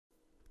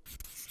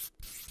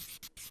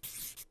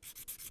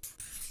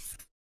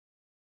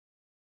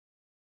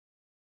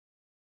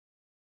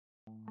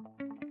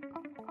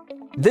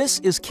This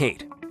is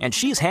Kate, and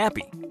she's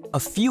happy. A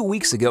few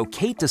weeks ago,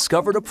 Kate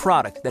discovered a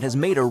product that has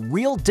made a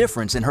real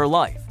difference in her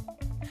life.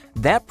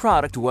 That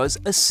product was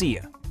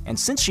ASEA, and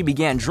since she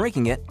began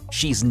drinking it,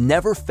 she's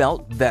never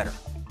felt better.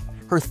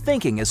 Her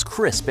thinking is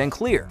crisp and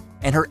clear,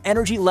 and her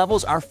energy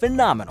levels are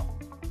phenomenal.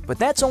 But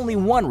that's only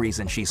one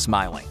reason she's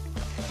smiling.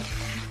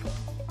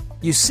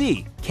 You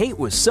see, Kate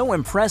was so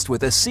impressed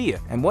with ASEA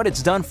and what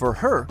it's done for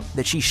her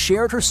that she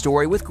shared her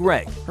story with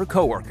Greg, her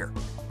coworker.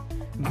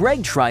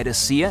 Greg tried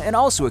ASEA and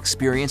also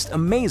experienced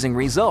amazing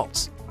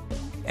results.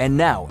 And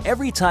now,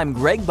 every time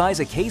Greg buys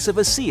a case of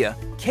ASEA,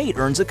 Kate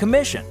earns a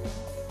commission.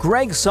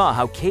 Greg saw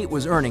how Kate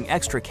was earning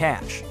extra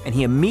cash, and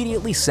he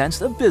immediately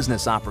sensed a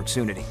business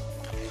opportunity.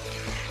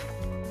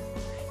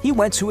 He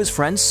went to his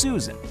friend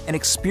Susan, an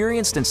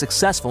experienced and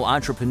successful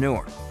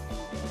entrepreneur.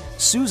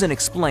 Susan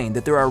explained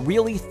that there are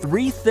really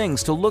 3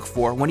 things to look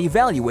for when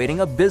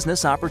evaluating a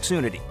business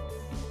opportunity.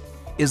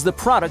 Is the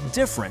product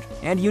different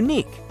and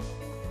unique?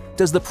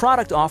 Does the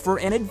product offer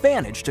an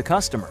advantage to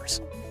customers?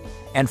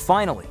 And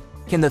finally,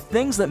 can the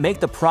things that make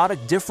the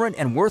product different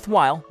and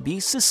worthwhile be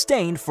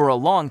sustained for a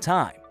long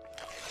time?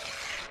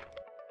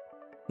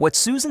 What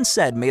Susan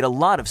said made a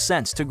lot of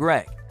sense to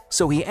Greg,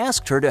 so he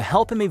asked her to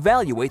help him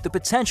evaluate the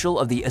potential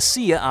of the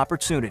ASEA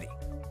opportunity.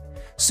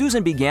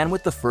 Susan began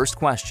with the first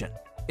question.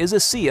 Is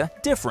ASEA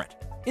different?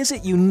 Is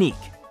it unique?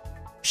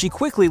 She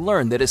quickly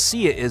learned that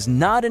ASEA is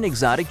not an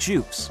exotic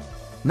juice,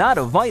 not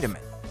a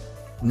vitamin,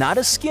 not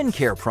a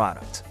skincare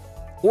product,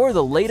 or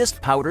the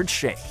latest powdered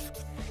shake.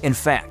 In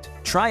fact,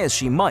 try as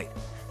she might,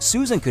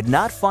 Susan could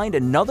not find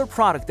another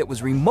product that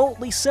was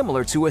remotely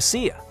similar to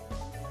ASEA.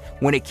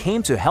 When it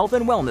came to health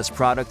and wellness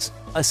products,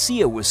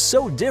 ASEA was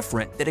so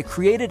different that it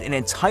created an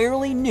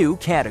entirely new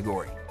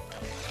category.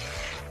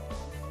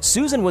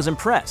 Susan was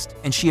impressed,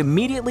 and she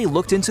immediately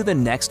looked into the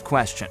next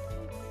question.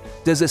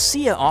 Does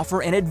ASEA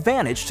offer an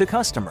advantage to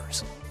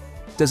customers?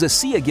 Does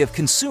ASEA give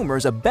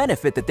consumers a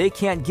benefit that they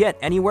can't get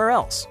anywhere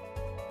else?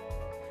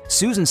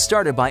 Susan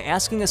started by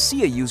asking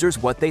ASEA users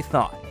what they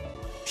thought.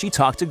 She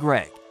talked to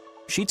Greg.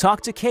 She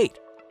talked to Kate.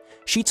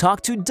 She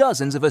talked to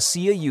dozens of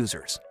ASEA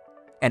users.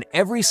 And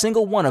every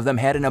single one of them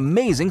had an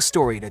amazing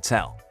story to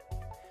tell.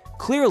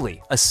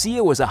 Clearly,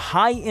 ASEA was a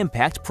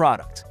high-impact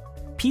product.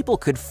 People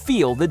could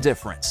feel the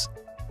difference.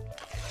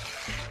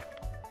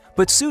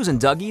 But Susan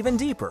dug even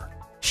deeper.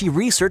 She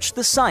researched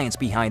the science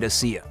behind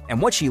ASEA,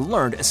 and what she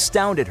learned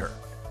astounded her.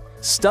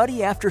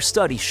 Study after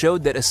study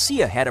showed that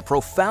ASEA had a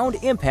profound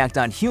impact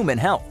on human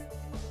health.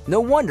 No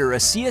wonder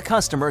ASEA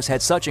customers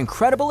had such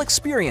incredible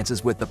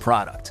experiences with the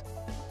product.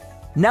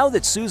 Now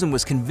that Susan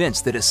was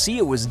convinced that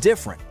ASEA was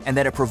different and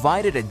that it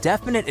provided a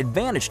definite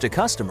advantage to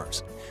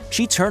customers,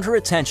 she turned her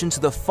attention to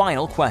the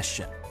final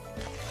question.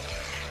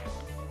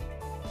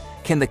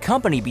 Can the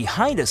company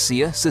behind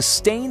ASEA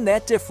sustain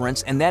that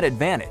difference and that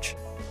advantage?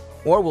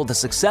 Or will the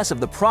success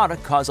of the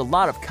product cause a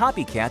lot of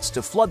copycats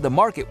to flood the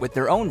market with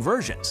their own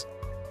versions?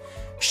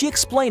 She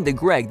explained to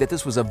Greg that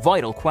this was a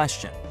vital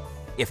question.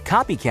 If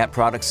copycat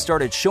products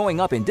started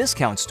showing up in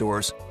discount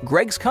stores,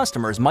 Greg's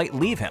customers might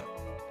leave him.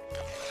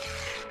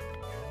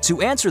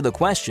 To answer the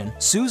question,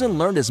 Susan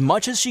learned as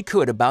much as she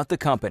could about the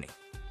company.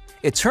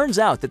 It turns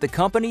out that the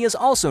company is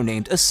also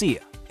named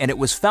ASEA, and it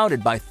was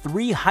founded by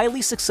 3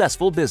 highly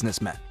successful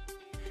businessmen.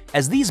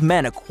 As these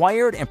men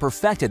acquired and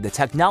perfected the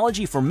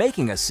technology for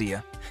making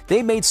ASEA,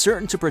 they made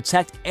certain to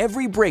protect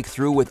every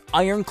breakthrough with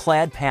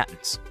ironclad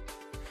patents.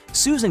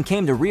 Susan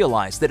came to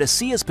realize that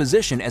ASEA's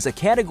position as a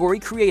category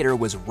creator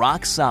was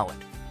rock solid.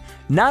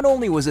 Not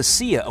only was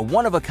ASEA a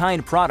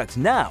one-of-a-kind product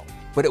now,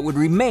 but it would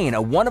remain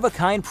a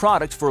one-of-a-kind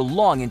product for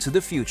long into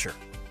the future.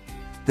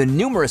 The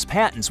numerous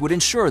patents would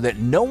ensure that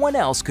no one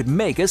else could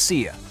make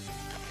ASEA.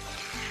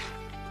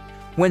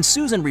 When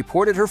Susan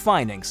reported her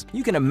findings,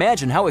 you can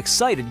imagine how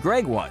excited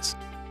Greg was.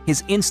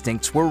 His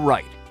instincts were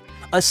right.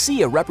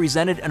 ASEA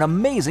represented an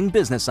amazing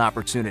business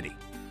opportunity.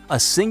 A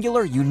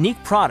singular,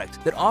 unique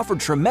product that offered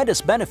tremendous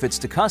benefits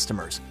to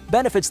customers,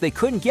 benefits they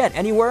couldn't get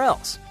anywhere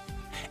else.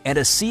 And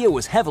ASEA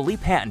was heavily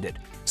patented,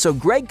 so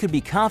Greg could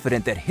be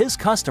confident that his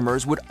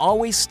customers would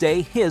always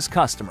stay his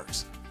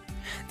customers.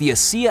 The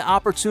ASEA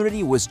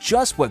opportunity was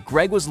just what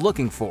Greg was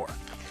looking for.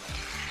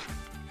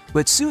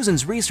 But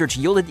Susan's research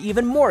yielded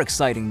even more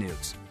exciting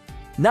news.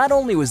 Not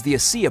only was the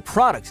ASEA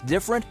product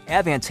different,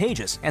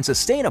 advantageous, and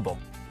sustainable,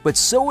 but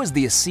so was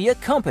the ASEA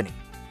company.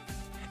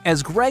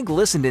 As Greg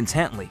listened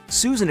intently,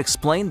 Susan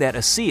explained that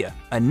ASEA,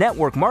 a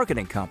network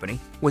marketing company,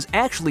 was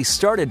actually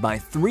started by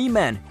 3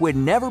 men who had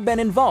never been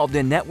involved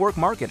in network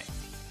marketing.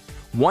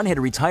 One had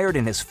retired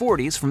in his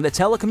 40s from the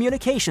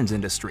telecommunications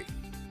industry.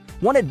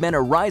 One had been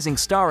a rising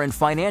star in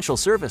financial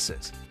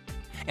services.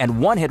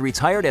 And one had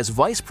retired as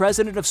vice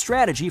president of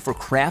strategy for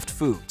Kraft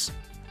Foods.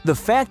 The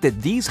fact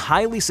that these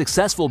highly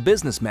successful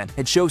businessmen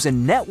had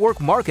chosen network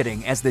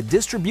marketing as the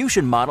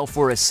distribution model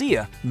for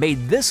ASEA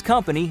made this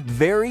company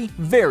very,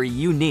 very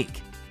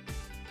unique.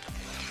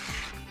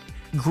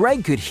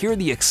 Greg could hear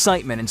the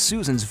excitement in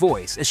Susan's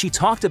voice as she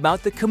talked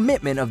about the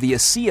commitment of the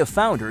ASEA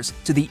founders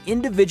to the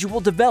individual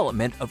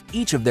development of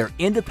each of their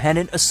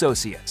independent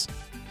associates.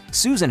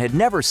 Susan had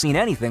never seen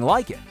anything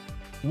like it.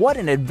 What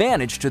an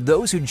advantage to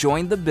those who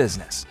joined the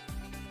business.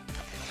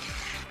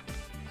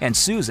 And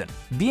Susan,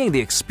 being the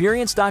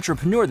experienced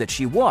entrepreneur that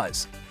she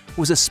was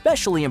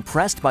especially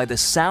impressed by the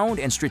sound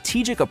and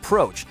strategic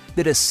approach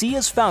that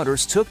ASEA's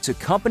founders took to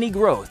company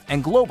growth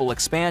and global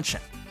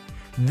expansion.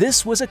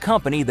 This was a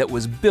company that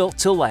was built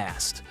to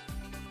last.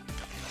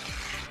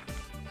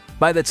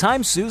 By the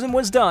time Susan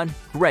was done,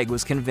 Greg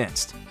was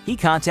convinced. He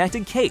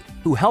contacted Kate,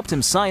 who helped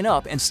him sign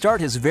up and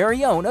start his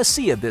very own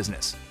ASEA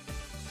business.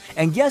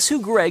 And guess who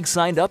Greg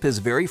signed up his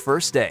very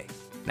first day?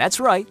 That's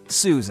right,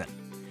 Susan.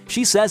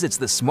 She says it's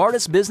the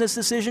smartest business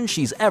decision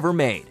she's ever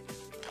made.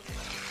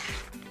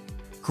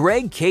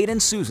 Greg, Kate,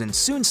 and Susan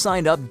soon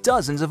signed up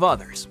dozens of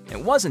others. It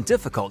wasn't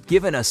difficult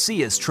given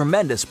ASEA's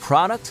tremendous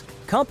product,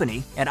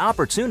 company, and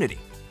opportunity.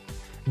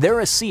 Their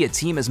ASEA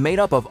team is made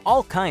up of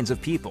all kinds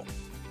of people.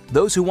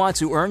 Those who want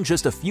to earn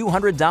just a few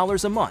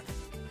 $100s a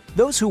month,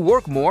 those who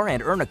work more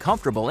and earn a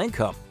comfortable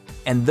income,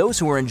 and those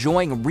who are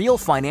enjoying real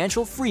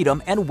financial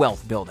freedom and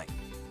wealth building.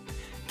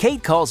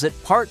 Kate calls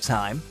it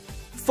part-time,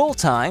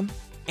 full-time,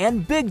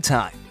 and big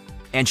time.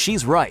 And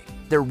she's right,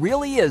 there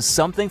really is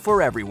something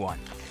for everyone.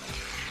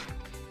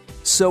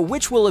 So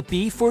which will it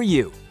be for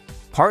you?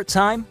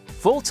 Part-time,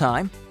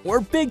 full-time, or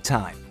big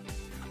time?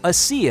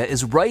 ASEA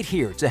is right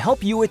here to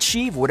help you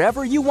achieve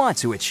whatever you want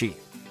to achieve.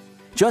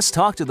 Just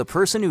talk to the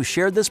person who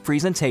shared this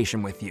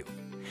presentation with you.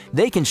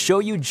 They can show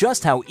you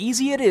just how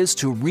easy it is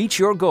to reach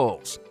your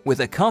goals with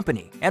a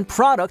company and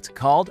product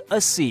called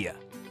ASEA.